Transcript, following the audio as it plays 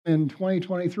in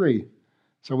 2023.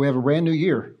 So we have a brand new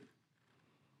year.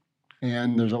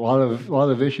 And there's a lot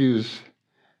of issues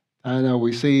I know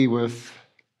we see with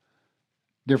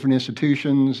different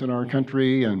institutions in our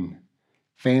country and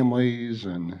families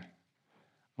and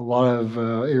a lot of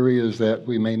areas that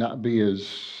we may not be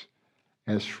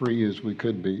as free as we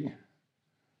could be. Let's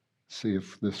see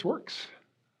if this works.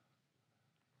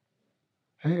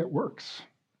 Hey, it works.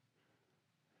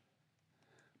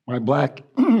 My black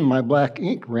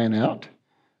ink ran out,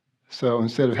 so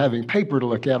instead of having paper to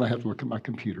look at, I have to look at my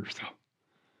computer. So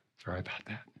sorry about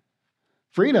that.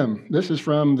 Freedom. This is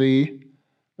from the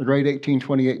Great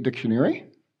 1828 Dictionary.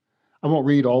 I won't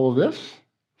read all of this.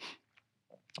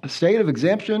 A state of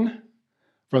exemption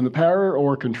from the power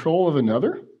or control of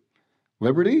another.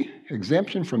 Liberty,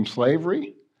 exemption from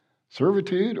slavery,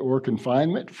 servitude, or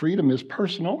confinement. Freedom is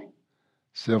personal,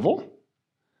 civil,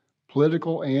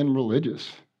 political, and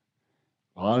religious.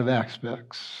 A lot of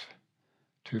aspects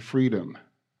to freedom.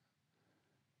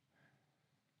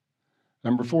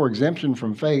 Number 4, exemption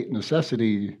from fate,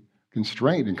 necessity,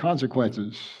 constraint, and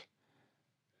consequences.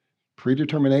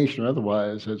 Predetermination or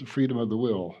otherwise as freedom of the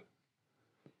will.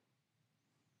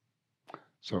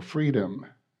 So freedom,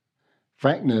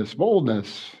 frankness,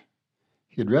 boldness.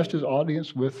 He addressed his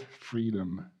audience with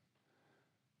freedom.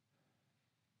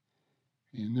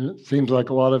 And it seems like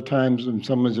a lot of times when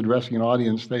someone's addressing an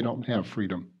audience, they don't have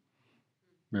freedom.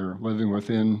 They're living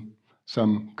within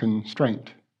some constraint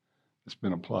that's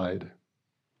been applied.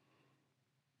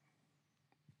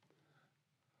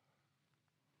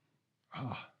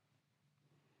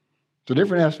 So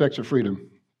different aspects of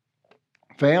freedom.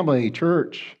 Family,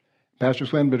 church. Pastor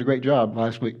Swim did a great job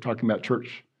last week talking about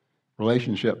church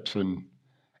relationships and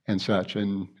such,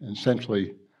 and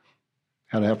essentially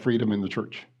how to have freedom in the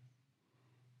church.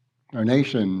 Our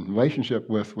nation, relationship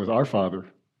with our Father.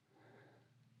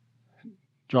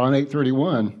 John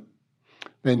 8:31.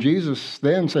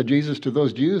 Then said Jesus to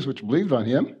those Jews which believed on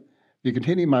him, "You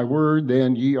continue my word,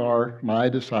 then ye are my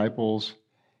disciples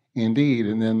indeed."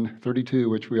 And then 32,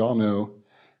 which we all know,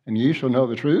 "And ye shall know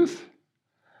the truth,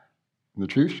 and the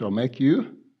truth shall make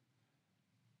you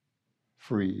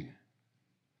free."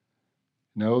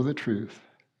 Know the truth.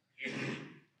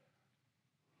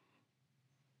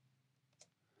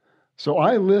 So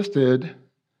I listed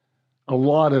a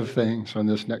lot of things on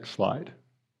this next slide.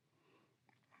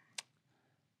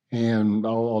 And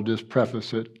I'll just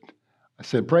preface it. I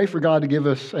said, pray for God to give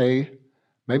us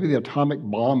maybe the atomic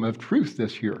bomb of truth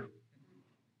this year.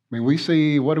 I mean,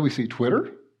 what do we see?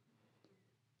 Twitter?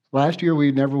 Last year,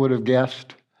 we never would have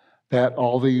guessed that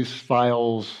all these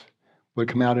files would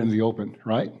come out in the open,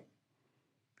 right?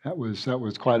 That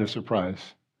was quite a surprise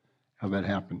how that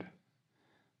happened.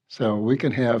 So we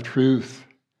can have truth.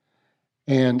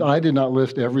 And I did not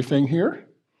list everything here.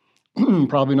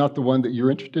 Probably not the one that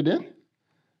you're interested in,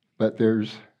 but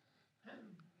there's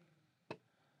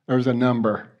a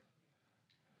number.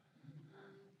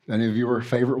 Any of your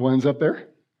favorite ones up there?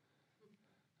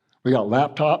 We got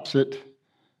laptops that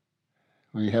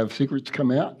we have secrets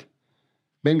come out.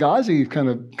 Benghazi kind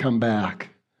of come back.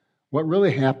 What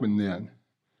really happened then?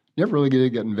 Never really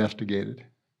did get investigated.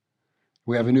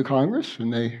 We have a new Congress,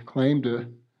 and they claim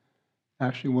to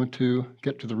actually want to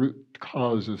get to the root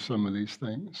cause of some of these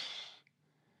things.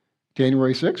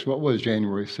 January 6th, what was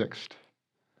January 6th?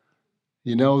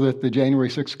 You know that the January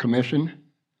 6th Commission,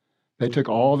 they took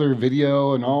all their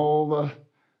video and all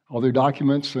their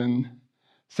documents and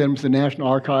sent them to the National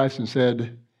Archives and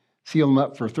said, seal them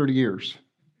up for 30 years.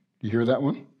 You hear that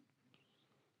one?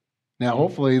 Now,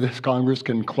 hopefully, this Congress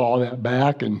can claw that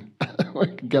back and we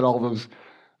can get all those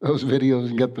videos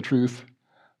and get the truth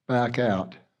back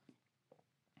out.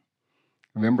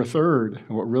 November 3rd,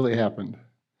 what really happened.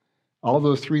 All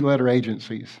those 3-letter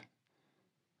agencies. I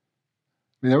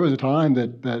mean, there was a time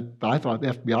that I thought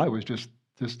the FBI was just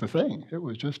the thing. It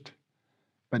was just,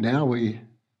 but now we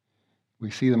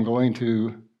see them going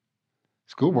to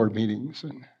school board meetings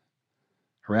and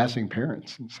harassing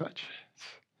parents and such.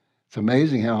 It's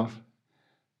amazing how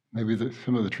maybe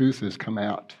some of the truth has come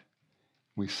out.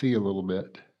 We see a little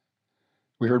bit.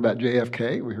 We heard about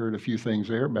JFK. We heard a few things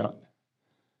there about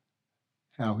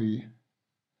how he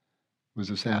was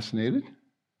assassinated.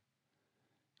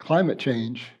 Climate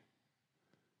change.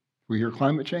 We hear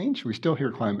climate change. We still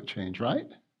hear climate change, right?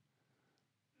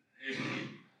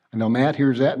 I know Matt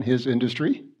hears that in his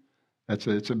industry.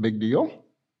 It's a big deal.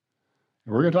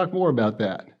 And we're going to talk more about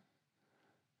that.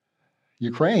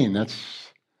 Ukraine,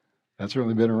 that's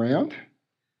certainly been around.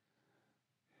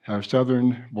 Our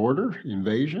southern border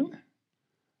invasion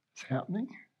is happening.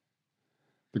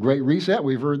 The Great Reset,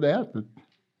 we've heard that. The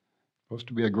Supposed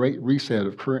to be a great reset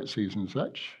of currencies and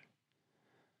such.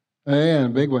 And a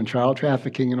big one, child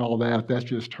trafficking and all that. That's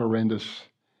just horrendous.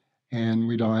 And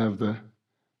we don't have the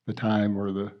time or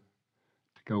to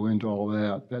go into all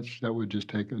that. That would just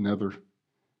take another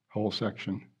whole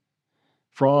section.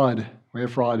 Fraud. We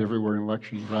have fraud everywhere in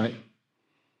elections, right?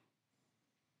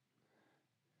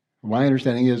 My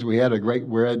understanding is we had a great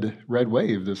red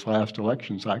wave this last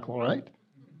election cycle, right?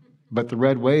 But the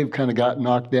red wave kind of got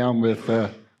knocked down with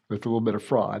a little bit of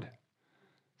fraud.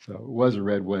 So it was a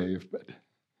red wave, but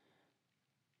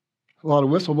a lot of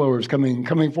whistleblowers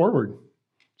coming forward.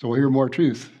 So we'll hear more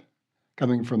truth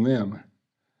coming from them.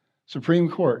 Supreme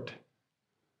Court.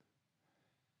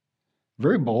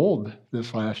 Very bold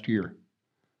this last year.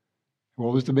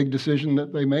 What was the big decision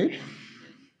that they made?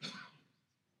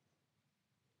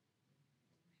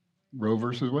 Roe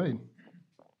versus Wade.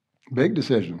 Big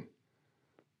decision.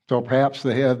 So perhaps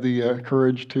they have the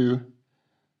courage to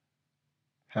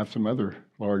have some other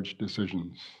large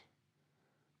decisions.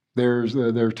 There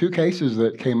are two cases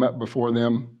that came up before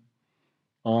them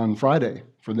on Friday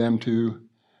for them to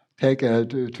take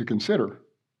to consider.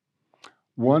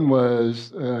 One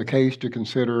was a case to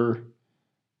consider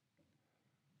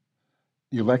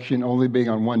the election only being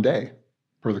on one day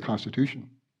per the Constitution.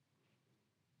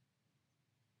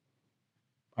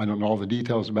 I don't know all the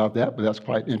details about that, but that's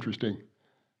quite interesting.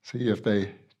 See if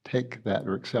they take that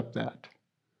or accept that.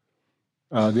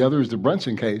 The other is the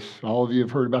Brunson case. All of you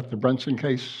have heard about the Brunson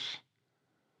case?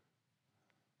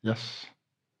 Yes?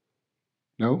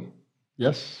 No?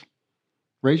 Yes?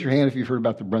 Raise your hand if you've heard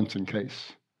about the Brunson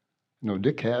case. No,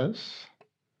 Dick has.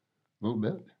 A little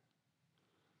bit.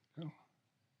 No.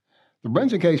 The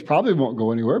Brunson case probably won't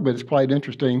go anywhere, but it's quite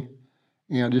interesting.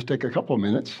 Just take a couple of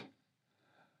minutes.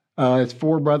 It's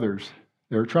four brothers.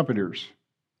 They're trumpeters.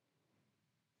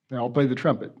 They all play the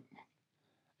trumpet.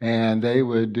 And they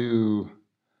would do,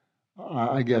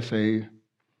 I guess,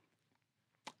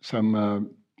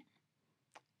 some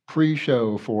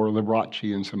pre-show for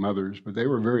Liberace and some others, but they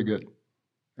were very good.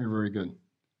 They were very good.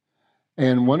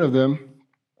 And one of them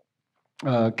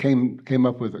came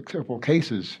up with several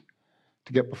cases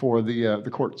to get before the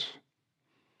courts.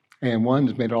 And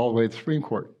one's made it all the way to the Supreme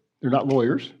Court. They're not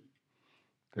lawyers.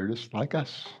 They're just like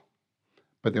us.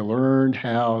 But they learned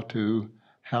how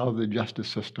the justice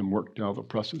system worked, how the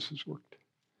processes worked.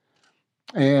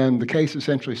 And the case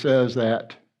essentially says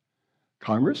that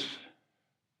Congress,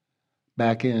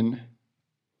 back in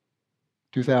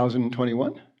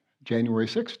 2021, January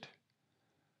 6th,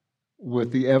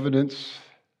 with the evidence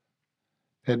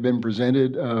had been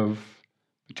presented of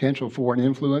potential foreign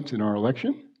influence in our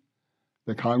election,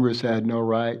 the Congress had no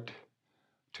right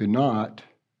to not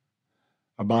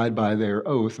abide by their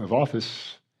oath of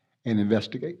office and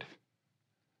investigate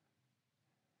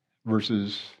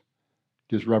versus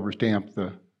just rubber stamp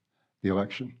the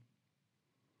election.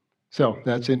 So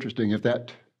that's interesting if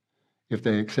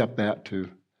they accept that to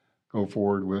go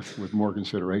forward with more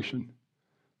consideration.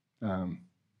 The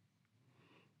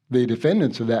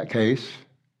defendants of that case,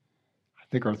 I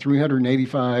think, are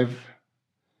 385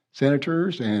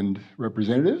 senators and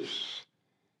representatives,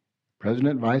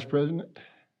 president, vice president,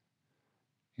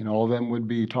 and all of them would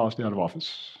be tossed out of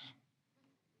office.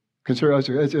 Consider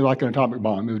it's like an atomic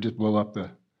bomb. It would just blow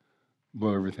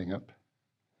everything up.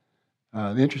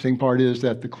 The interesting part is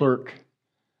that the clerk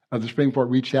of the Supreme Court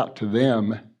reached out to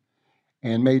them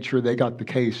and made sure they got the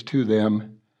case to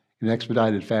them in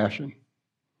expedited fashion,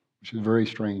 which is very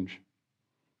strange,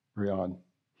 very odd.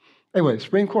 Anyway,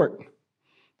 Supreme Court.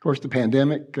 Of course, the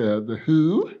pandemic, the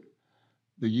WHO,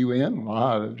 the UN, a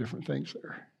lot of different things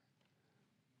there.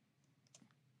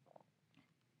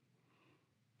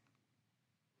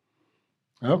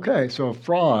 Okay, so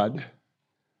fraud,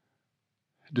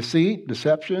 deceit,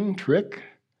 deception, trick,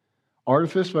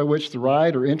 artifice by which the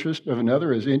right or interest of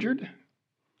another is injured,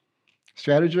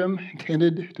 stratagem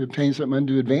intended to obtain some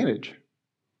undue advantage,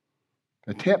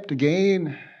 attempt to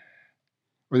gain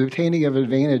or the obtaining of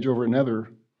advantage over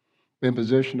another,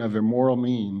 imposition of immoral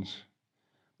means,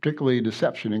 particularly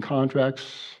deception in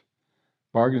contracts,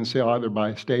 bargain and sale either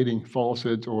by stating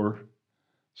falsehoods or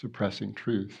suppressing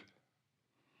truth.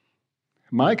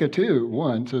 Micah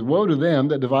 2:1 says, "Woe to them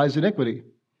that devise iniquity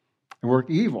and work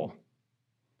evil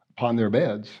upon their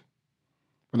beds.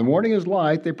 When the morning is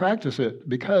light, they practice it,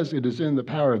 because it is in the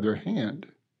power of their hand.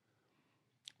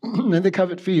 Then they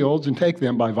covet fields and take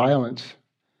them by violence,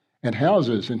 and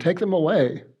houses and take them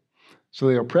away. So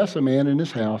they oppress a man in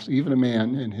his house, even a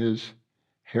man in his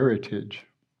heritage.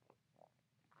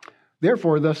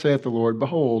 Therefore, thus saith the Lord,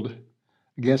 Behold,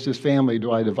 against this family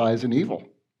do I devise an evil,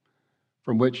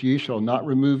 from which ye shall not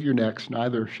remove your necks,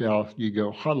 neither shall ye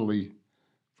go haughtily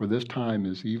for this time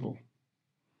is evil.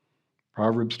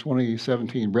 Proverbs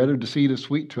 20:17, bread of deceit is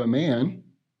sweet to a man,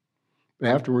 but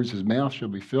afterwards his mouth shall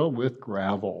be filled with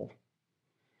gravel.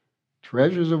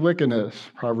 Treasures of wickedness,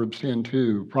 Proverbs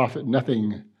 10:2, profit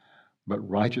nothing, but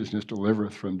righteousness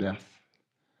delivereth from death.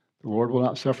 The Lord will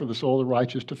not suffer the soul of the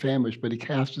righteous to famish, but he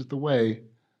casteth away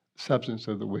the substance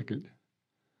of the wicked.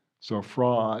 So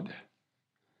fraud,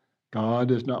 God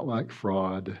is not like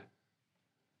fraud.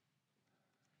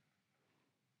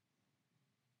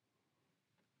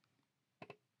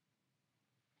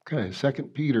 Okay,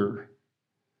 2 Peter.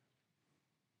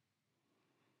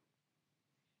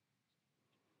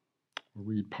 We'll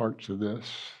read parts of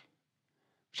this.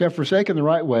 Which have forsaken the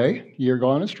right way, ye are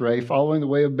gone astray, following the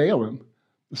way of Balaam,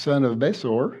 the son of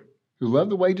Besor, who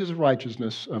loved the wages of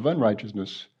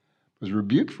unrighteousness, was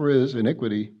rebuked for his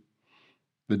iniquity.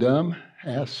 The dumb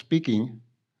ass speaking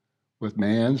with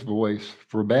man's voice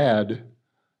forbade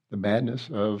the badness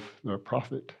of the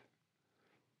prophet.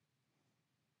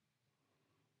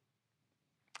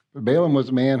 But Balaam was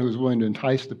a man who was willing to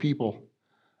entice the people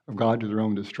of God to their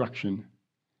own destruction,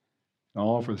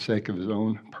 all for the sake of his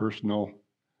own personal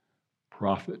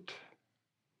profit.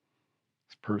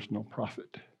 His personal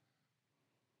profit.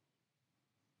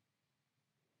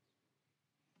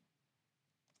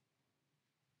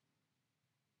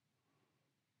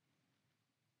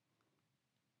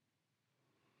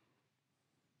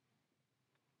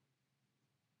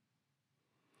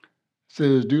 It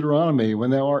says, Deuteronomy, when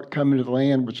thou art come into the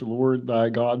land which the Lord thy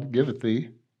God giveth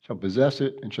thee, shalt possess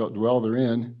it, and shalt dwell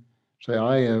therein, say,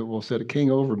 I will set a king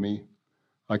over me,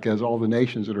 like as all the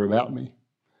nations that are about me.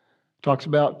 It talks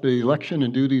about the election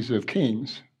and duties of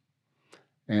kings,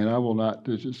 and I will not,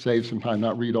 to just save some time,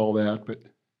 not read all that, but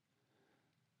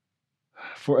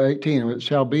for 18, it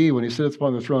shall be when he sitteth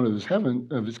upon the throne of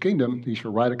his kingdom, he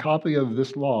shall write a copy of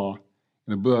this law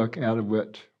in a book, out of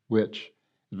which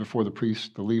is before the priests,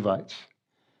 the Levites.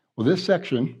 Well, this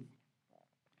section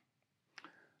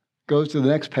goes to the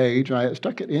next page. I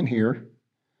stuck it in here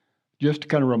just to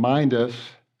kind of remind us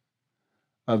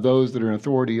of those that are in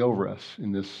authority over us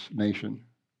in this nation.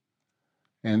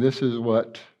 And this is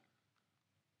what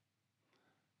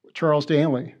Charles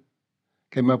Stanley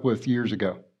came up with years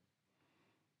ago.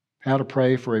 How to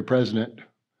pray for a president,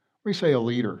 we say a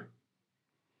leader.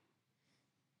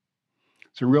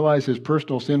 To realize his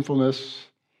personal sinfulness,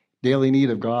 daily need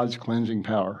of God's cleansing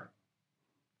power.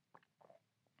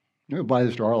 It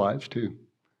applies to our lives too.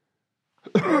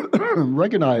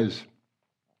 Recognize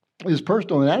his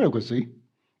personal inadequacy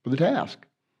for the task.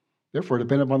 Therefore,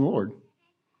 depend upon the Lord.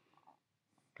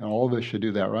 And all of us should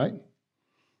do that, right?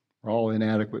 We're all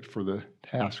inadequate for the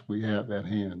task we have at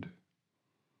hand.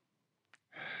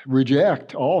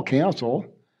 Reject all counsel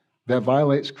that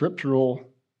violates spiritual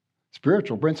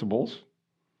principles,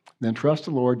 then trust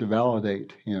the Lord to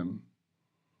validate him.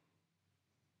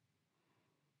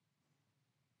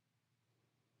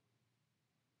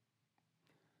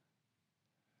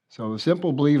 So the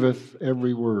simple believeth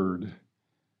every word.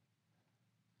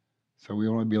 So we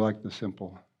want to be like the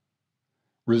simple.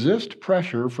 Resist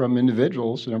pressure from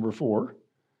individuals, number 4,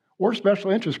 or special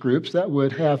interest groups that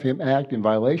would have him act in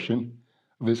violation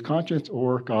of his conscience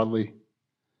or godly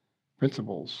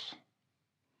principles.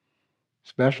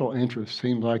 Special interests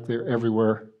seem like they're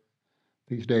everywhere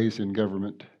these days in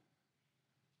government.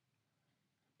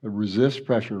 But resist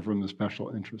pressure from the special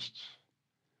interests.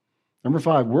 Number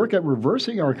 5, work at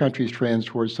reversing our country's trends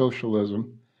towards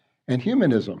socialism and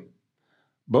humanism,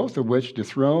 both of which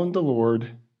dethrone the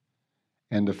Lord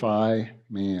and defy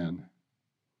man.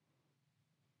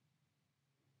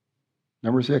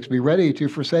 Number 6, be ready to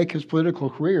forsake his political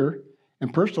career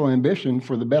and personal ambition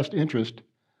for the best interest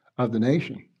of the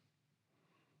nation.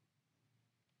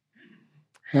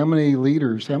 How many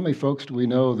leaders, how many folks do we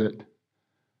know that,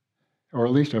 or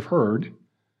at least have heard,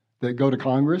 that go to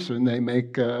Congress and they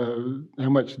make, how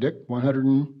much, Dick?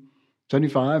 $175,000,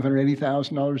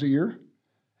 $180,000 a year?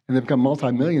 And they become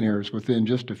multimillionaires within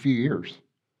just a few years.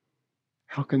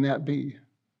 How can that be?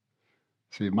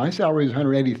 See, if my salary is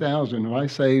 $180,000, if I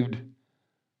saved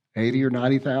 $80,000 or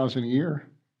 $90,000 a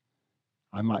year,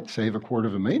 I might save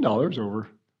 $250,000 over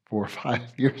 4 or 5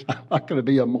 years. I'm not going to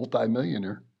be a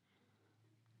multimillionaire.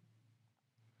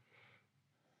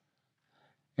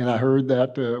 And I heard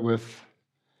that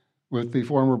with the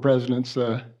former president's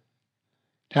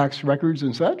tax records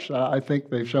and such, I think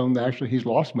they've shown that actually he's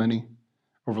lost money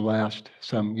over the last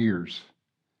some years.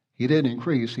 He didn't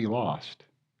increase, he lost.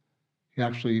 He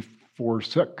actually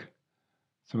forsook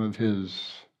some of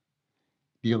his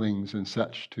dealings and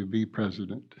such to be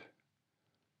president.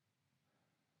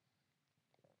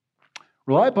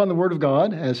 Rely upon the Word of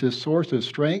God as his source of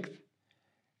strength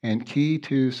and key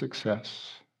to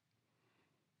success.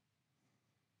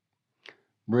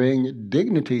 Bring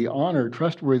dignity, honor,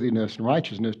 trustworthiness, and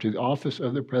righteousness to the office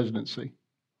of the presidency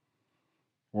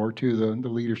or to the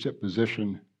leadership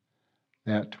position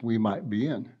that we might be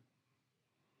in.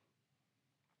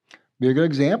 Be a good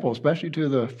example, especially to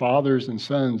the fathers and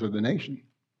sons of the nation,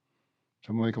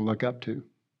 someone we can look up to.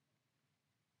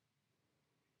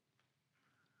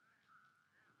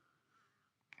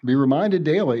 Be reminded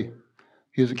daily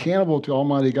he is accountable to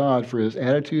Almighty God for his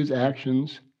attitudes,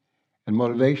 actions, and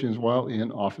motivations while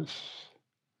in office.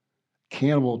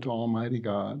 Accountable to Almighty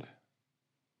God.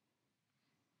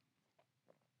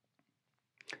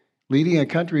 Leading a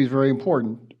country is very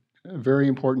important, a very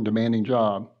important, demanding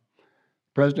job.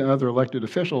 The president and other elected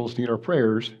officials need our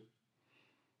prayers,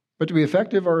 but to be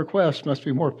effective, our requests must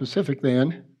be more specific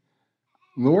than,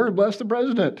 Lord, bless the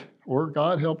president, or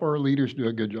God, help our leaders do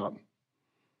a good job.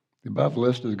 The above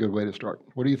list is a good way to start.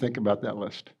 What do you think about that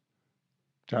list?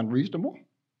 Sound reasonable?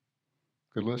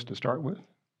 Good list to start with.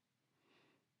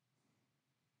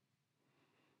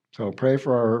 So pray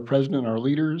for our president and our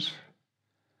leaders.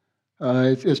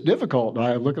 It's difficult.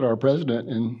 I look at our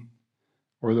president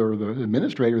or the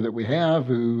administrator that we have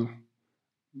who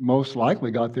most likely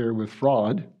got there with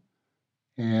fraud,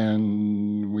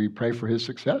 and we pray for his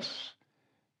success.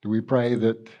 Do we pray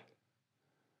that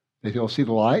he'll see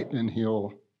the light and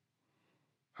he'll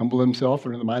humble himself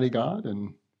under the mighty God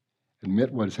and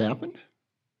admit what has happened?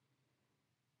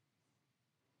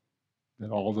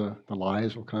 That all the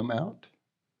lies will come out?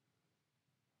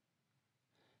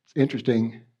 It's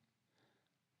interesting.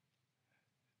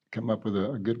 Come up with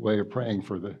a good way of praying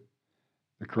for the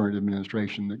current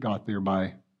administration that got there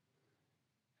by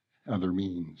other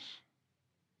means,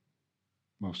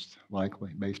 most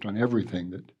likely, based on everything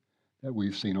that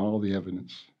we've seen, all the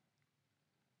evidence.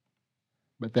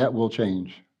 But that will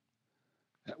change.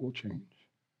 That will change.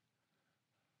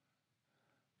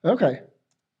 Okay.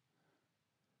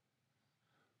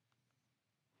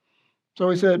 So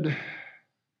we said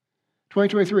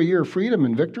 2023, a year of freedom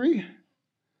and victory.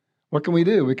 What can we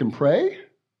do? We can pray.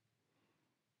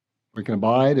 We can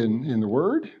abide in the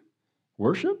Word,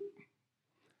 worship,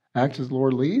 act as the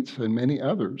Lord leads, and many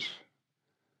others.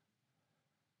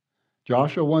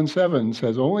 Joshua 1:7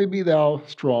 says, Only be thou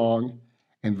strong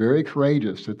and very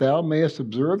courageous, that thou mayest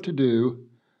observe to do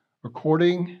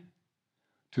according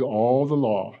to all the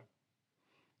law,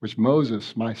 which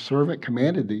Moses, my servant,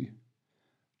 commanded thee.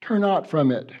 Turn not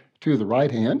from it to the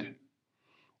right hand,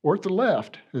 or to the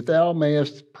left, that thou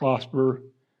mayest prosper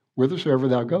whithersoever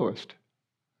thou goest.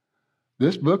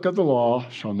 This book of the law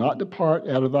shall not depart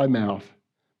out of thy mouth.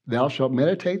 Thou shalt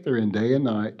meditate therein day and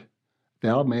night.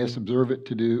 Thou mayest observe it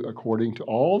to do according to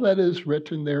all that is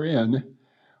written therein,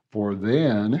 for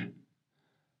then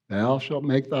thou shalt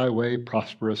make thy way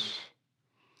prosperous,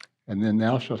 and then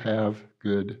thou shalt have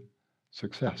good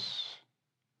success.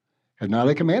 Had not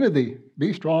I commanded thee,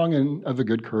 be strong and of a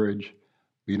good courage,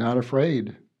 be not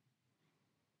afraid.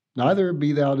 Neither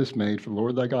be thou dismayed, for the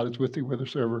Lord thy God is with thee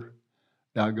whithersoever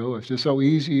thou goest. It's so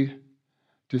easy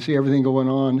to see everything going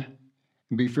on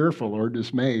and be fearful or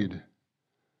dismayed.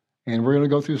 And we're going to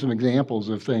go through some examples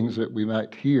of things that we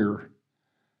might hear,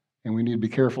 and we need to be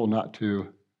careful not to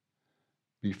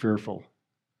be fearful.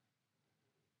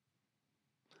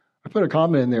 I put a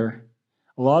comment in there.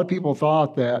 A lot of people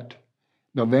thought that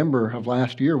November of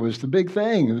last year was the big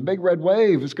thing, the big red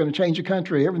wave. It's going to change the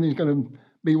country. Everything's going to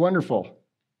be wonderful.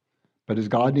 But does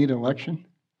God need an election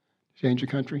to change the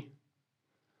country?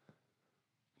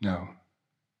 No.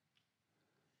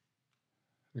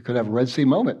 We could have a Red Sea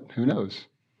moment. Who knows?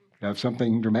 Have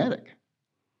something dramatic.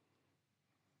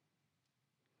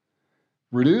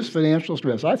 Reduce financial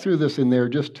stress. I threw this in there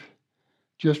just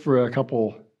for a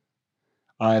couple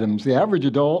items. The average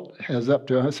adult has up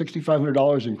to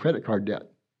 $6,500 in credit card debt.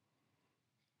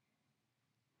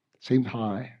 Seemed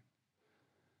high.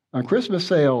 On Christmas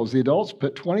sales, the adults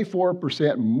put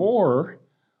 24% more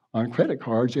on credit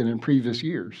cards than in previous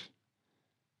years.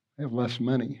 They have less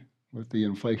money with the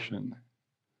inflation.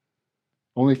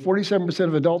 Only 47%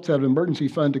 of adults have an emergency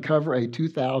fund to cover a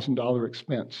 $2,000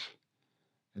 expense.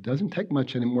 It doesn't take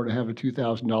much anymore to have a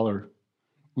 $2,000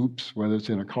 oops, whether it's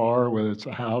in a car, whether it's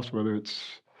a house, whether it's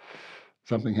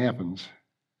something happens.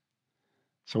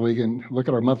 So we can look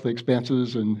at our monthly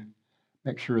expenses and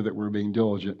make sure that we're being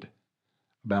diligent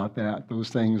about that. Those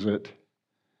things that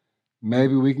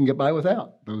maybe we can get by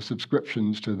without. Those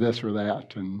subscriptions to this or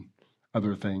that and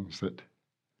other things that,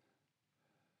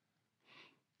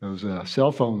 those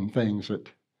cell phone things that,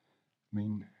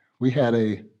 we had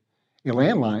a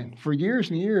landline for years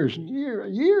and years and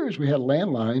years. We had a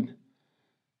landline,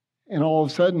 and all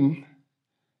of a sudden,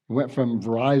 We went from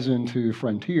Verizon to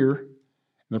Frontier, and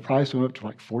the price went up to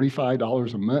like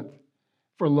 $45 a month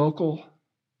for local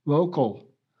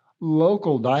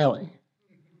dialing.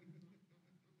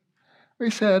 We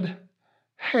said,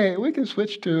 hey, we can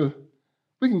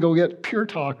go get Pure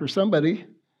Talk or somebody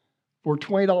for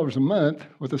 $20 a month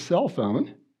with a cell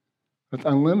phone, with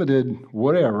unlimited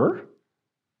whatever.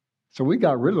 So we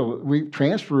got rid of it. We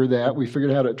transferred that. We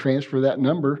figured out how to transfer that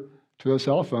number to a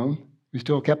cell phone. We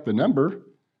still kept the number,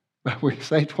 but we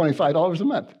saved $25 a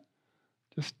month.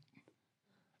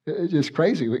 It's just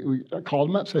crazy. We called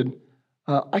them up and said,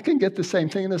 I can get the same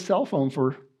thing in a cell phone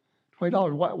for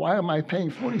 $20. Why am I paying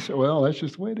 $40? So, well, that's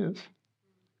just the way it is.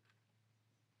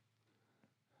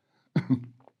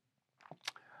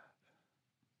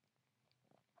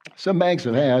 Some banks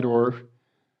have had, or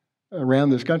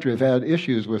around this country have had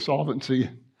issues with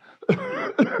solvency,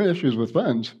 issues with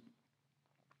funds.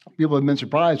 People have been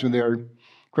surprised when their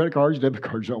credit cards, debit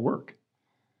cards don't work.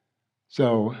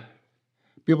 So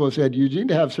people have said you need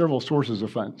to have several sources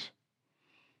of funds,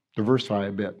 diversify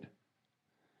a bit.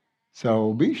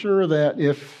 So be sure that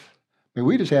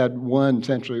we just had one,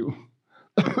 essentially,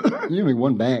 usually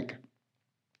one bank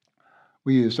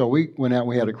we used. So we went out and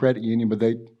we had a credit union, but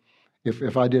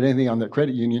if I did anything on that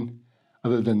credit union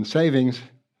other than the savings,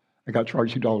 I got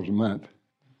charged $2 a month.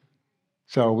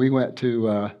 So we went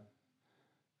to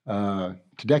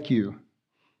DECU,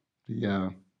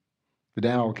 the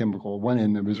Dow Chemical, one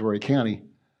in Missouri County,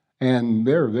 and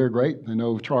they're great. They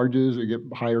no charges. They get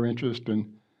higher interest,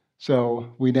 and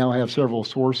so we now have several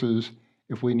sources.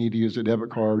 If we need to use a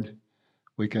debit card,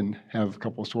 we can have a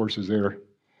couple of sources there.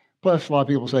 Plus, a lot of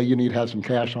people say you need to have some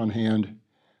cash on hand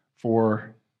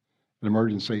for an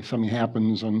emergency. Something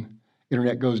happens and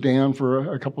internet goes down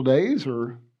for a couple of days,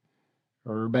 or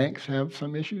banks have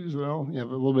some issues. Well, you have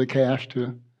a little bit of cash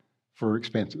for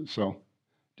expenses. So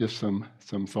just some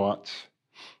thoughts.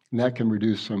 And that can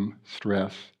reduce some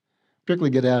stress.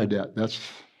 Particularly get out of debt. That's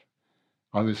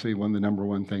obviously one of the number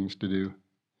one things to do,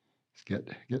 is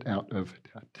get out of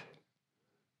debt.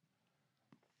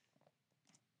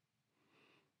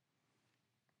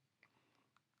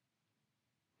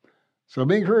 So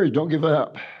be encouraged, don't give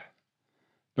up.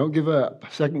 Don't give up.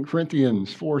 2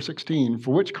 Corinthians 4:16,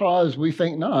 for which cause we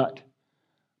faint not,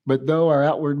 but though our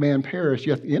outward man perish,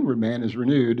 yet the inward man is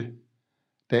renewed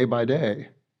day by day.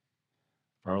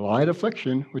 For our light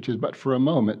affliction, which is but for a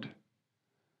moment,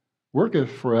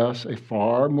 worketh for us a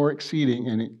far more exceeding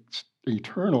and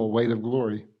eternal weight of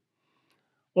glory.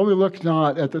 Well, we look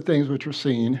not at the things which are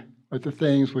seen, but the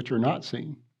things which are not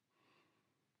seen.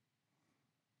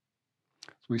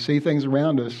 So we see things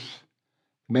around us,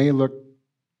 may look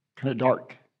kind of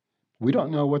dark. We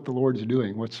don't know what the Lord's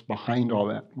doing, what's behind all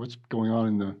that, what's going on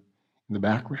in the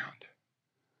background.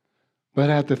 But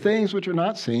at the things which are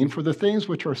not seen, for the things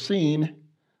which are seen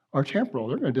are temporal.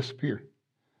 They're going to disappear.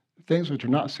 The things which are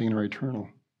not seen are eternal.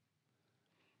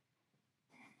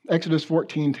 Exodus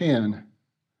 14:10.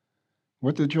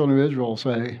 What did the children of Israel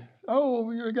say?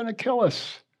 Oh, you're going to kill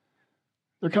us.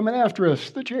 They're coming after us,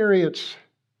 the chariots.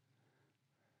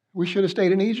 We should have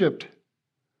stayed in Egypt.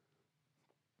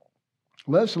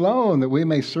 Let us alone that we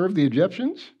may serve the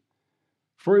Egyptians.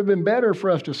 For it would have been better for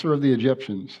us to serve the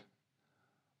Egyptians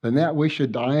than that we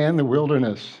should die in the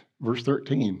wilderness. Verse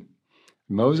 13.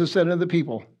 Moses said unto the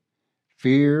people,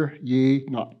 fear ye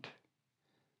not.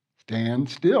 Stand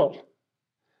still.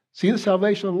 See the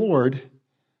salvation of the Lord,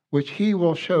 which he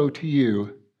will show to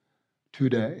you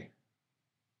today.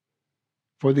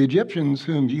 For the Egyptians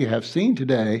whom ye have seen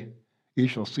today, ye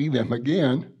shall see them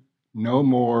again no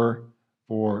more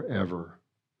forever.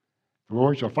 The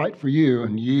Lord shall fight for you,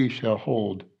 and ye shall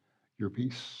hold your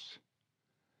peace.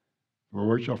 The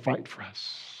Lord shall fight for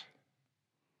us.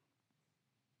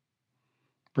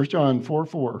 1 John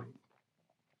 4:4.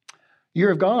 Ye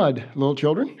are of God, little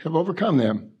children, have overcome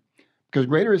them, because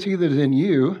greater is he that is in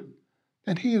you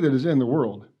than he that is in the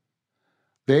world.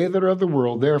 They that are of the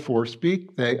world, therefore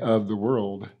speak they of the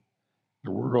world.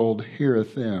 The world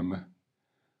heareth them.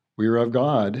 We are of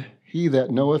God. He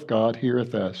that knoweth God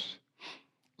heareth us.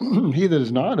 He that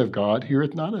is not of God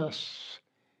heareth not us.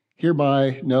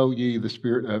 Hereby know ye the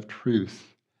spirit of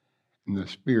truth and the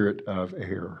spirit of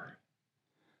error.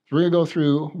 So we're going to go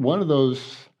through one of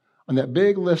those on that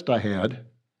big list I had,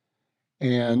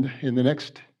 and in the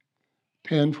next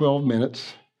 10, 12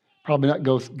 minutes, probably not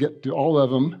get to all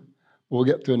of them, we'll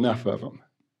get to enough of them.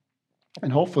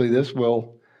 And hopefully this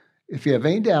will, if you have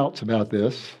any doubts about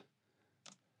this,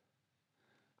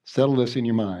 settle this in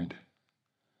your mind.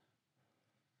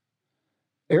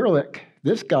 Ehrlich,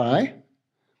 this guy,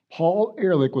 Paul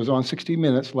Ehrlich, was on 60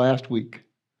 Minutes last week.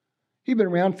 He'd been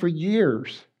around for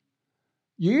years.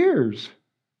 Years.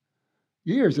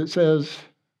 It says,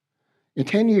 in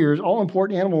 10 years, all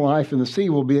important animal life in the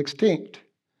sea will be extinct.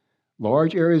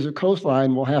 Large areas of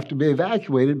coastline will have to be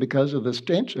evacuated because of the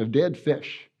stench of dead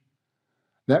fish.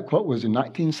 That quote was in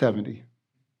 1970.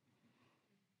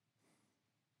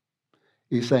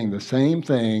 He's saying the same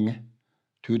thing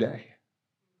today.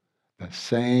 The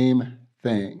same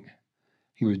thing.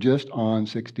 He was just on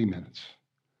 60 Minutes.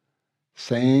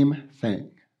 Same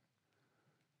thing.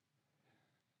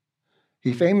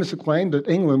 He famously claimed that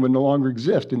England would no longer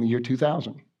exist in the year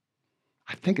 2000.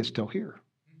 I think it's still here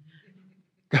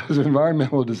because of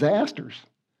environmental disasters.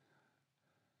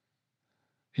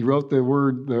 He wrote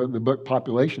the book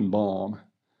Population Bomb,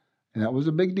 and that was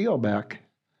a big deal back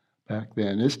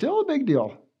then. It's still a big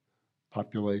deal.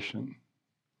 Population.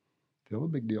 Still a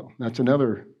big deal. That's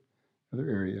another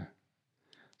area.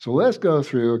 So let's go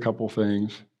through a couple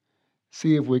things,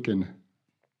 see if we can.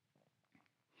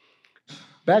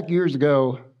 Back years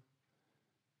ago,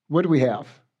 what do we have?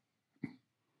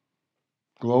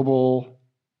 Global,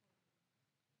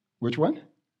 which one?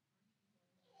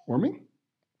 Warming?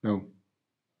 No.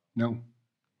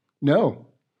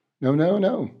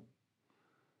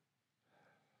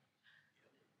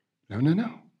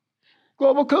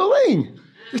 Global cooling.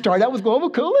 It started out with global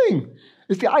cooling.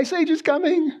 It's the ice age is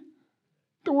coming.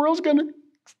 The world's going to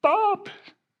stop.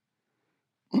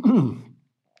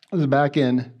 This is back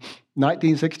in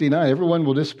 1969. Everyone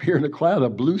will disappear in a cloud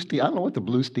of blue steam. I don't know what the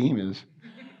blue steam is,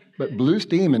 but blue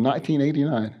steam in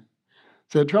 1989.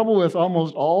 So the trouble with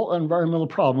almost all environmental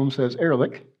problems, says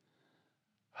Ehrlich,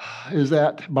 is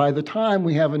that by the time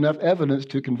we have enough evidence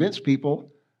to convince people,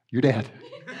 you're dead.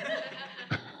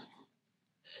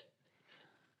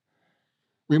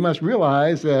 We must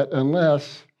realize that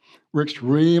unless we're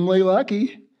extremely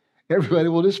lucky, everybody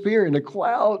will disappear in a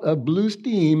cloud of blue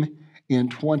steam in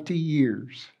 20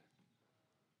 years.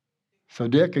 So,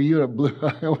 Dick, are you a blue?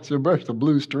 What's the birth of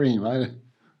blue stream? I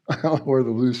don't know where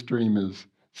the blue stream is.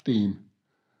 Steam.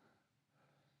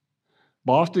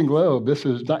 Boston Globe. This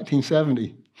is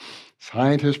 1970.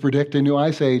 Scientists predict a new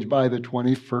ice age by the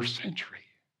 21st century.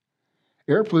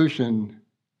 Air pollution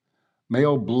may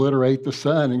obliterate the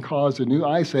sun and cause a new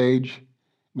ice age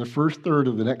in the first third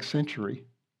of the next century.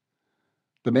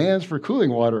 Demands for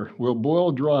cooling water will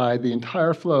boil dry the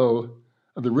entire flow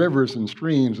of the rivers and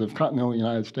streams of continental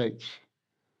United States.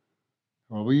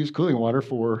 Well, we use cooling water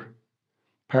for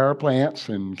power plants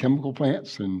and chemical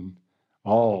plants and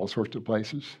all sorts of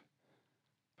places.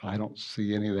 I don't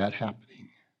see any of that happening.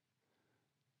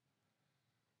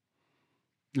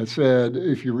 It said,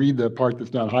 if you read the part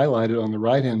that's not highlighted on the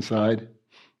right-hand side,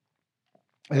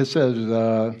 it says,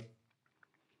 a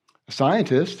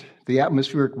scientist, the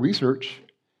atmospheric research,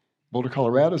 Boulder,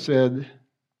 Colorado, said,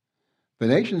 the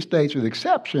nation states, with the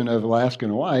exception of Alaska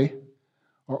and Hawaii,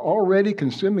 are already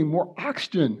consuming more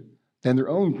oxygen than their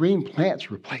own green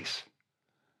plants replace.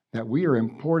 That we are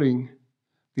importing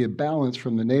the imbalance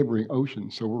from the neighboring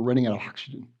oceans, so we're running out of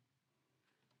oxygen.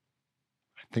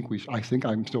 I think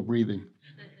I'm still breathing.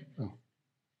 Oh.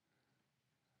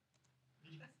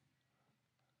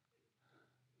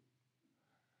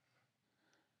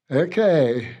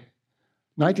 Okay.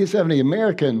 1970,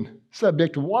 American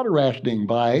subject to water rationing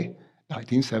by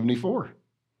 1974.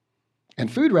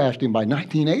 And food rationing by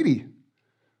 1980.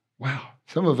 Wow,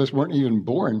 some of us weren't even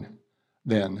born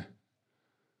then.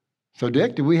 So,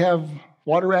 Dick, do we have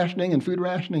water rationing and food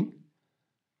rationing?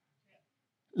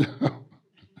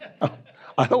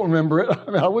 I don't remember it. I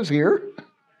mean, I was here.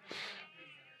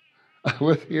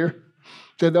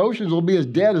 Said the oceans will be as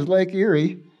dead as Lake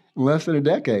Erie in less than a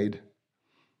decade.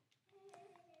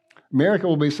 America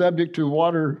will be subject to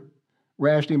water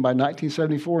rationing by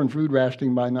 1974 and food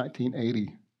rationing by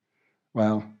 1980.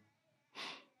 Wow.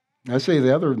 Let's see,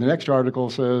 the next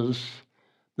article says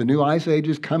the new ice age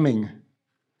is coming.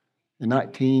 In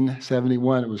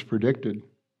 1971, it was predicted.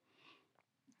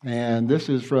 And this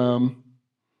is from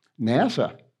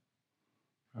NASA.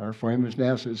 Our famous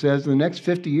NASA. It says in the next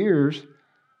 50 years,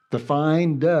 the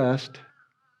fine dust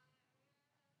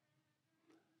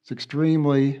is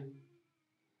extremely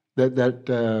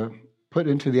that put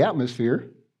into the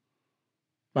atmosphere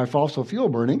by fossil fuel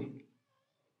burning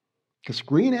can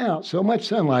screen out so much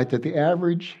sunlight that the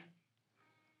average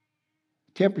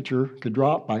temperature could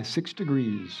drop by 6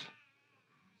 degrees.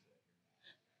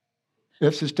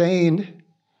 If sustained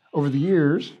over the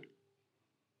years,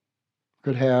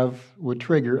 would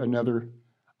trigger another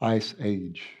ice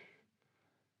age.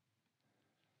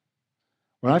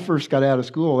 When I first got out of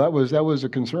school, that was a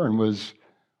concern, was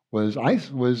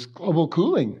global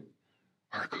cooling.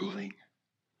 Our cooling.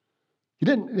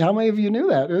 How many of you knew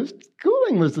that?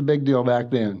 Cooling was the big deal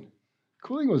back then.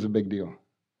 Cooling was a big deal.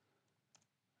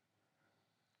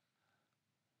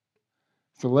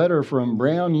 It's a letter from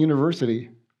Brown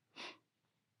University.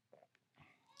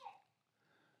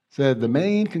 Said the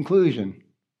main conclusion,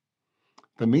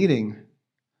 the meeting,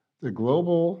 the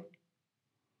global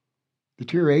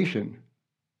deterioration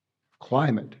of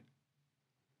climate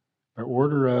by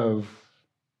order of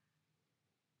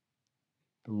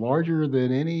larger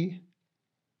than any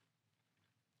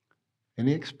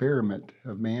experiment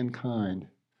of mankind,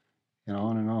 and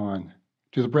on,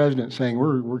 to the president saying,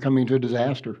 we're coming to a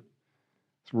disaster.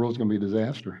 This world's going to be a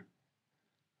disaster.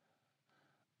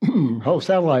 Oh,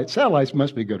 satellites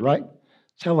must be good, right?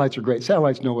 Satellites are great.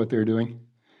 Satellites know what they're doing. It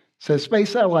says space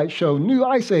satellites show new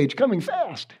ice age coming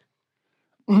fast.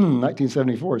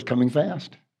 1974 is coming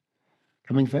fast.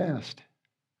 Coming fast.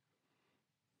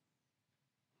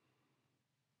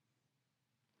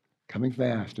 Coming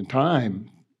fast. In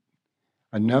time,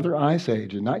 another ice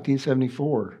age in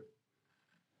 1974.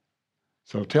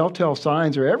 So telltale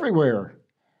signs are everywhere,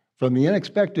 from the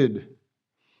unexpected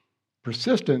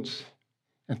persistence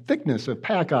and thickness of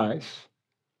pack ice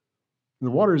in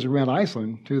the waters around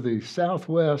Iceland to the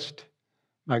southwest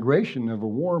migration of a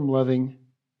warm-loving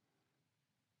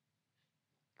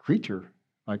creature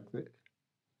like the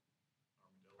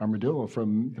armadillo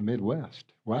from the Midwest.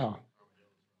 Wow.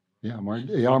 Yeah,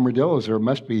 armadillos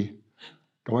must be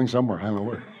going somewhere. I don't know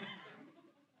where.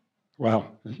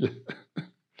 Wow.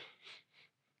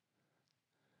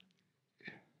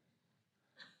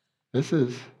 This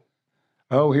is,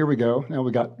 here we go. Now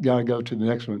we got to go to the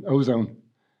next one. Ozone.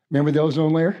 Remember the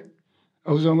ozone layer?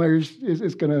 Ozone layer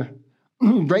is going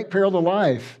to great peril to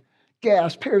life.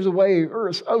 Gas tears away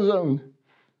Earth's ozone.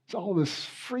 It's all this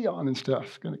freon and stuff.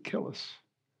 It's going to kill us.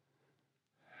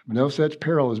 But no such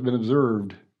peril has been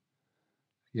observed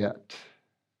yet.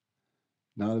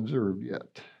 Not observed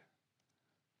yet.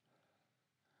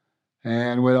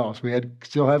 And what else? We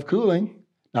still have cooling.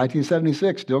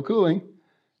 1976, still cooling.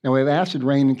 And we have acid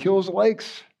rain and kills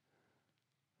lakes.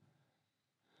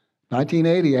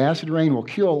 1980, acid rain will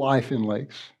kill life in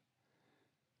lakes.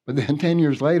 But then 10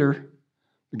 years later,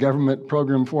 the government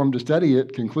program formed to study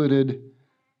it concluded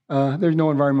there's no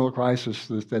environmental crisis.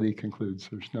 The study concludes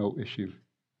there's no issue.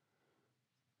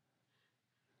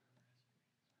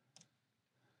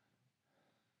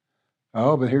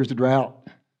 Oh, but here's the drought.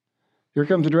 Here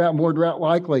comes the drought, more drought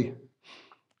likely.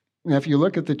 Now, if you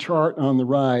look at the chart on the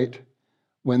right,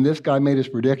 when this guy made his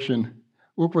prediction,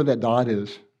 look where that dot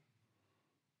is.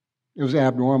 It was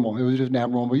abnormal. It was just an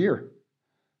abnormal year.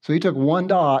 So he took one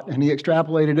dot and he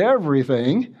extrapolated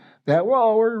everything that,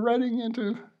 we're running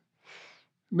into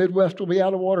Midwest will be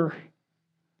out of water.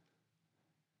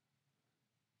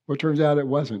 Well, it turns out it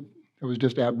wasn't. It was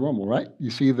just abnormal, right?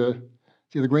 You see the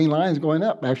green lines going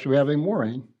up. Actually, we're having more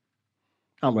rain.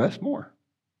 Not less, more.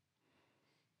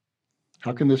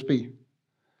 How can this be?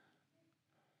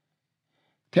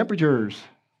 Temperatures,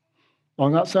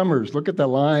 long hot summers. Look at the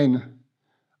line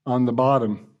on the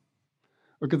bottom.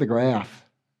 Look at the graph.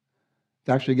 It's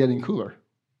actually getting cooler.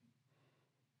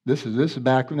 This is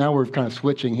back. Now we're kind of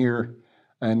switching here.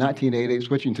 In 1980,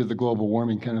 switching to the global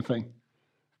warming kind of thing.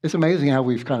 It's amazing how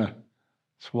we've kind of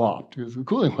swapped. Because the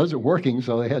cooling wasn't working,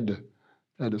 so they had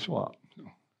to swap.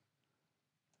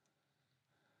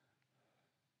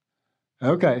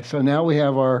 Okay, so now we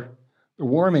have the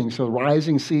warming. So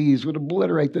rising seas would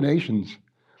obliterate the nations.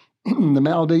 The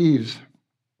Maldives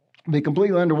would be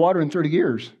completely underwater in 30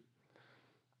 years.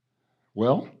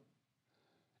 Well,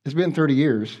 it's been 30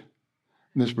 years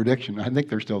in this prediction. I think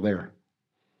they're still there.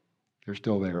 They're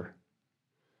still there.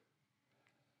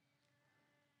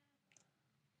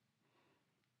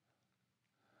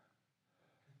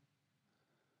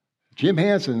 Jim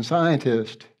Hansen,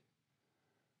 scientist,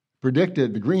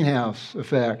 predicted the greenhouse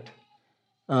effect.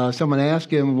 Someone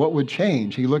asked him what would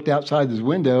change. He looked outside his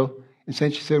window and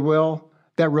she said,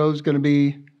 that road's going to be,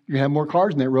 you're going to have more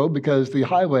cars on that road because the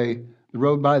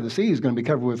road by the sea is going to be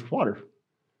covered with water.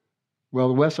 Well,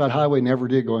 the West Side Highway never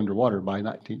did go underwater by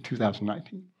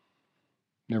 2019.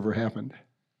 Never happened.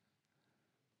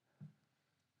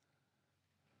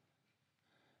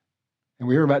 And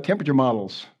we hear about temperature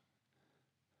models.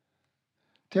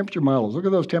 Temperature models. Look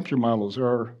at those temperature models. There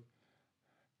are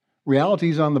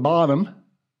realities on the bottom. I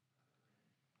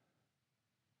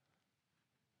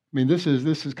mean, this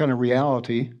is kind of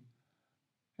reality.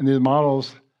 And the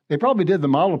models, they probably did the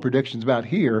model predictions about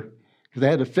here because they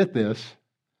had to fit this.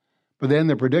 But then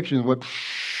the predictions went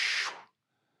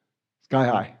sky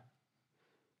high.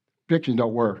 Predictions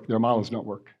don't work. Their models don't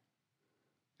work.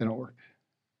 They don't work.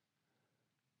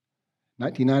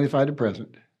 1995 to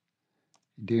present.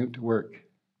 Doomed to work.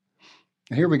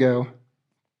 And here we go.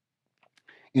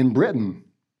 In Britain,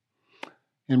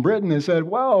 they said,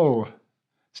 whoa,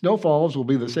 snowfalls will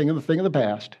be the thing of the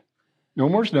past. No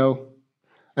more snow.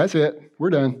 That's it. We're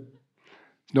done.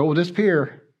 Snow will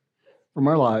disappear from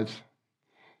our lives.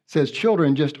 It says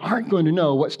children just aren't going to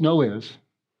know what snow is.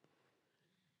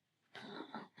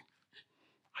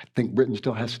 I think Britain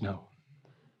still has snow.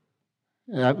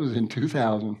 That was in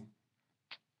 2000.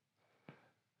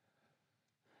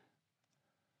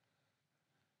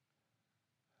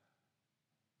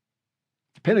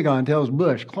 The Pentagon tells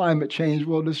Bush climate change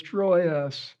will destroy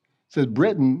us. It says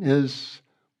Britain is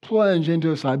plunged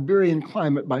into a Siberian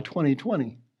climate by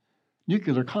 2020.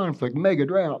 Nuclear conflict, mega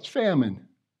droughts, famine.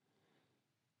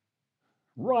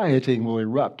 Rioting will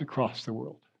erupt across the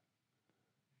world.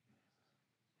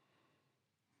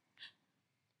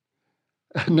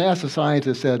 A NASA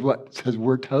scientist said, what? Says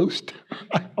we're toast?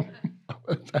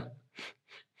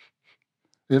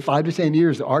 In 5 to 10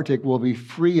 years, the Arctic will be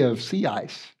free of sea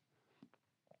ice.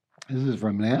 This is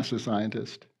from a NASA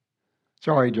scientist.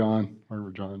 Sorry, John,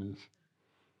 wherever John is.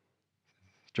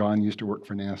 John used to work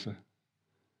for NASA.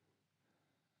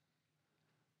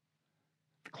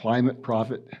 The climate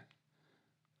prophet.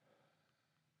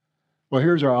 Well,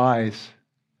 here's our eyes.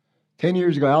 10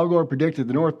 years ago, Al Gore predicted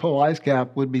the North Pole ice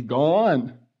cap would be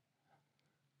gone.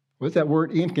 What's that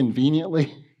word?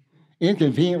 Inconveniently?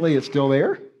 Inconveniently, it's still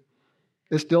there.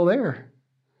 It's still there.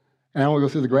 And I will go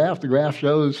through the graph. The graph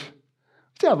shows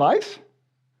we still have ice.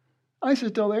 Ice is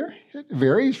still there. It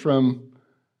varies from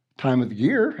time of the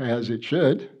year, as it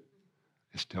should.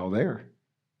 It's still there.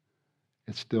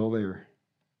 It's still there.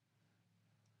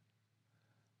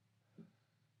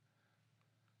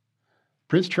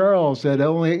 Prince Charles said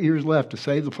only 8 years left to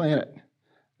save the planet.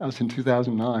 That was in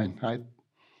 2009. I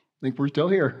think we're still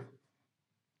here.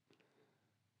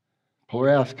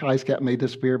 Polar ice cap may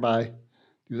disappear by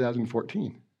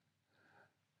 2014.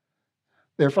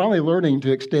 They're finally learning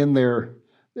to extend they're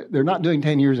not doing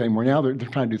 10 years anymore. Now they're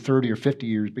trying to do 30 or 50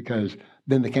 years because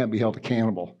then they can't be held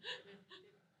accountable.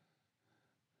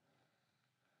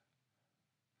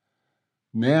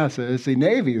 NASA, it's the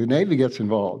Navy gets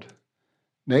involved.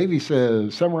 Navy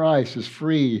says summer ice is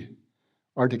free,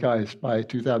 Arctic ice, by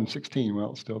 2016.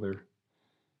 Well, it's still there.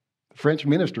 The French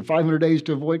minister, 500 days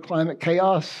to avoid climate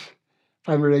chaos.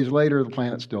 500 days later, the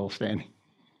planet's still standing.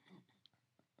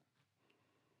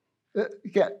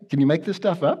 Can you make this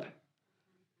stuff up?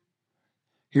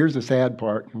 Here's the sad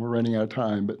part, and we're running out of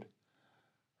time, but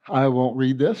I won't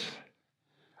read this.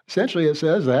 Essentially, it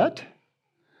says that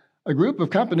a group of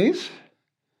companies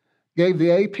gave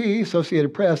the AP,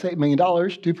 Associated Press, $8 million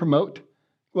to promote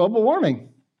global warming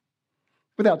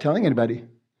without telling anybody.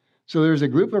 So there's a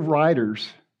group of writers,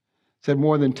 said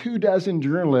more than 24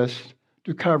 journalists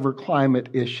to cover climate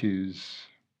issues.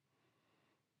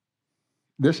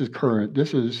 This is current.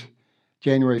 This is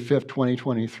January 5th,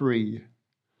 2023.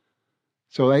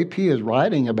 So AP is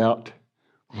writing about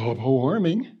global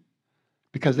warming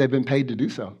because they've been paid to do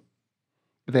so.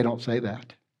 But they don't say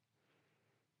that.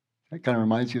 That kind of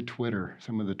reminds you of Twitter,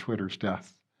 some of the Twitter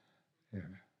stuff. Yeah.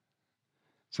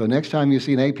 So next time you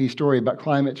see an AP story about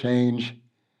climate change,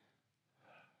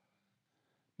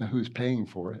 now who's paying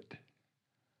for it?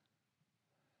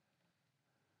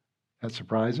 That's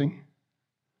surprising?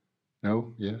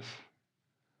 No? Yes?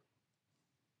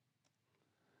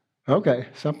 Okay,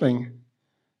 something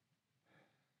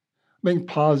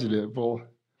positive. We'll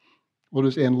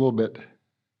just end a little bit.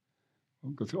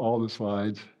 We'll go through all the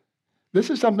slides. This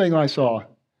is something I saw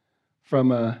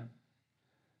from a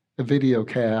video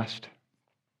cast.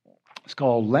 It's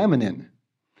called laminin.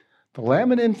 The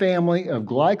laminin family of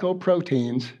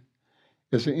glycoproteins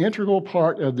is an integral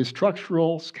part of the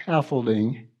structural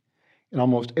scaffolding in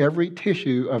almost every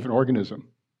tissue of an organism.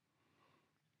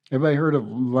 Everybody heard of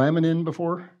laminin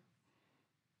before?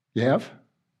 You have?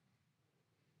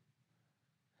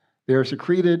 They are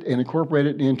secreted and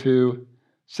incorporated into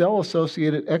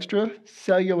cell-associated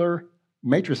extracellular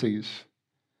matrices.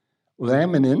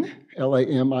 Laminin,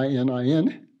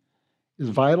 Laminin, is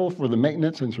vital for the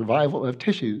maintenance and survival of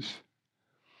tissues.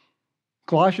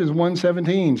 Colossians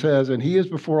 1:17 says, and he is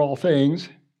before all things,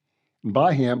 and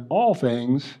by him all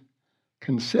things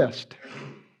consist.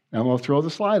 Now I'm going to throw the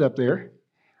slide up there.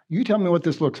 You tell me what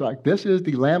this looks like. This is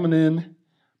the laminin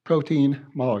protein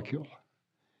molecule.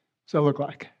 What's that look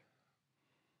like?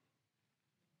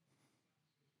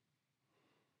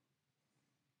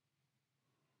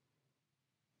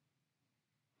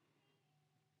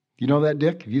 You know that,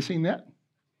 Dick? Have you seen that?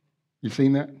 You've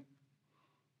seen that?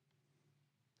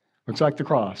 Looks like the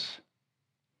cross.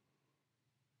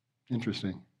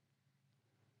 Interesting.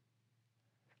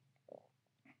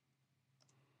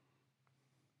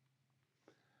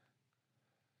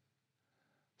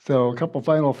 So a couple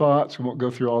final thoughts. We won't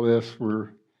go through all this. We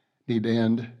need to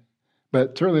end.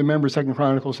 But certainly remember 2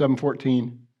 Chronicles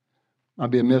 7:14.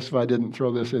 I'd be amiss if I didn't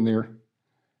throw this in there.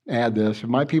 Add this. If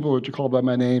my people which are called by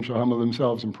my name shall humble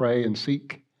themselves and pray and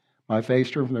seek my face,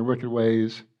 turn from their wicked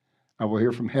ways, I will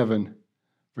hear from heaven,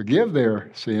 forgive their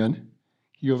sin,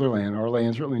 heal their land. Our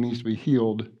land certainly needs to be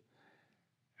healed.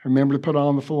 Remember to put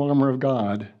on the full armor of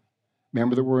God.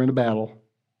 Remember that we're in a battle.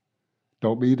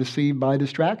 Don't be deceived by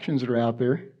distractions that are out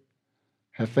there.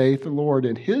 Have faith in the Lord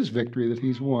and His victory that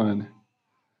He's won.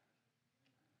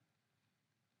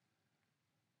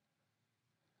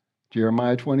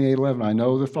 Jeremiah 28:11, I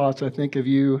know the thoughts I think of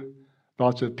you,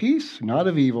 thoughts of peace, not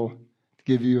of evil, to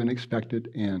give you an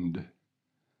expected end.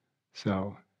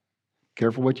 So,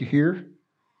 careful what you hear.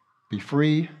 Be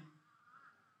free.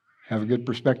 Have a good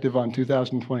perspective on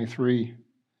 2023.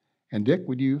 And Dick,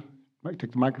 would you like to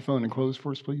take the microphone and close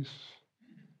for us, please?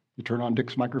 You turn on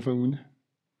Dick's microphone.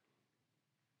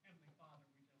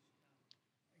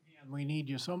 Again, we need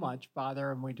you so much,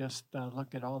 Father, and we just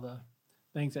looked at all the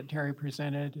things that Terry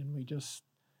presented, and we just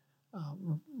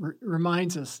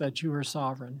reminds us that you are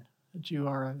sovereign, that you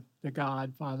are the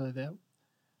God, Father, that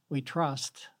we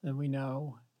trust and we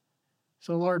know.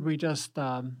 So, Lord, we just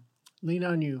lean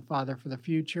on you, Father, for the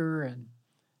future, and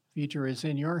future is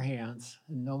in your hands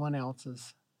and no one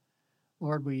else's.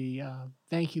 Lord, we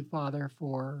thank you, Father,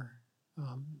 for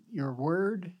your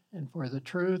word and for the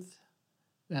truth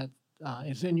that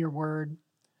is in your word.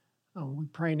 We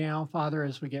pray now, Father,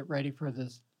 as we get ready for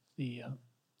the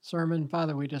sermon.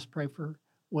 Father, we just pray for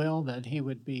Will, that he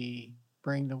would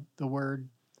bring the word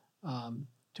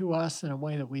to us in a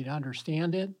way that we'd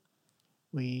understand it.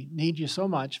 We need you so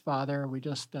much, Father. We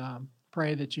just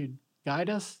pray that you'd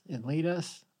guide us and lead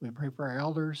us. We pray for our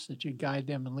elders, that you'd guide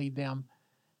them and lead them.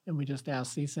 And we just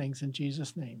ask these things in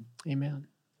Jesus' name. Amen.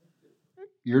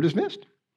 You're dismissed.